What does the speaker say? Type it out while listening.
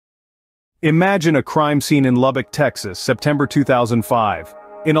Imagine a crime scene in Lubbock, Texas, September 2005.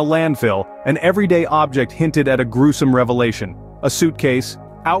 In a landfill, an everyday object hinted at a gruesome revelation. A suitcase,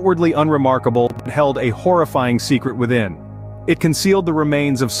 outwardly unremarkable, held a horrifying secret within. It concealed the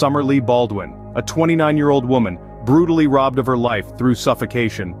remains of Summer Lee Baldwin, a 29-year-old woman, brutally robbed of her life through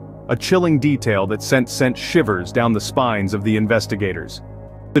suffocation. A chilling detail that sent shivers down the spines of the investigators.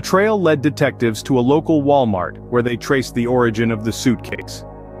 The trail led detectives to a local Walmart, where they traced the origin of the suitcase.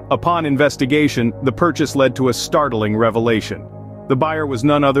 Upon investigation, the purchase led to a startling revelation. The buyer was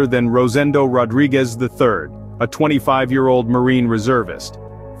none other than Rosendo Rodriguez III, a 25-year-old Marine reservist.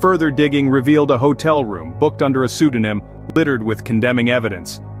 Further digging revealed a hotel room booked under a pseudonym, littered with condemning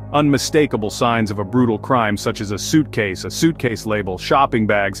evidence. Unmistakable signs of a brutal crime such as a suitcase label, shopping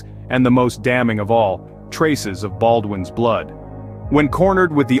bags, and the most damning of all, traces of Baldwin's blood. When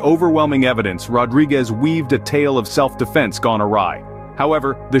cornered with the overwhelming evidence, Rodriguez weaved a tale of self-defense gone awry.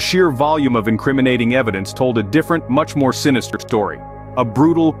 However, the sheer volume of incriminating evidence told a different, much more sinister story. A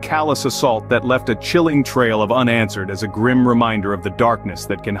brutal, callous assault that left a chilling trail of unanswered as a grim reminder of the darkness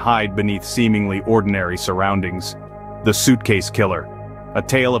that can hide beneath seemingly ordinary surroundings. The Suitcase Killer. A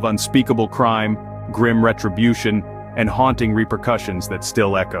tale of unspeakable crime, grim retribution, and haunting repercussions that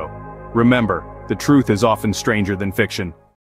still echo. Remember, the truth is often stranger than fiction.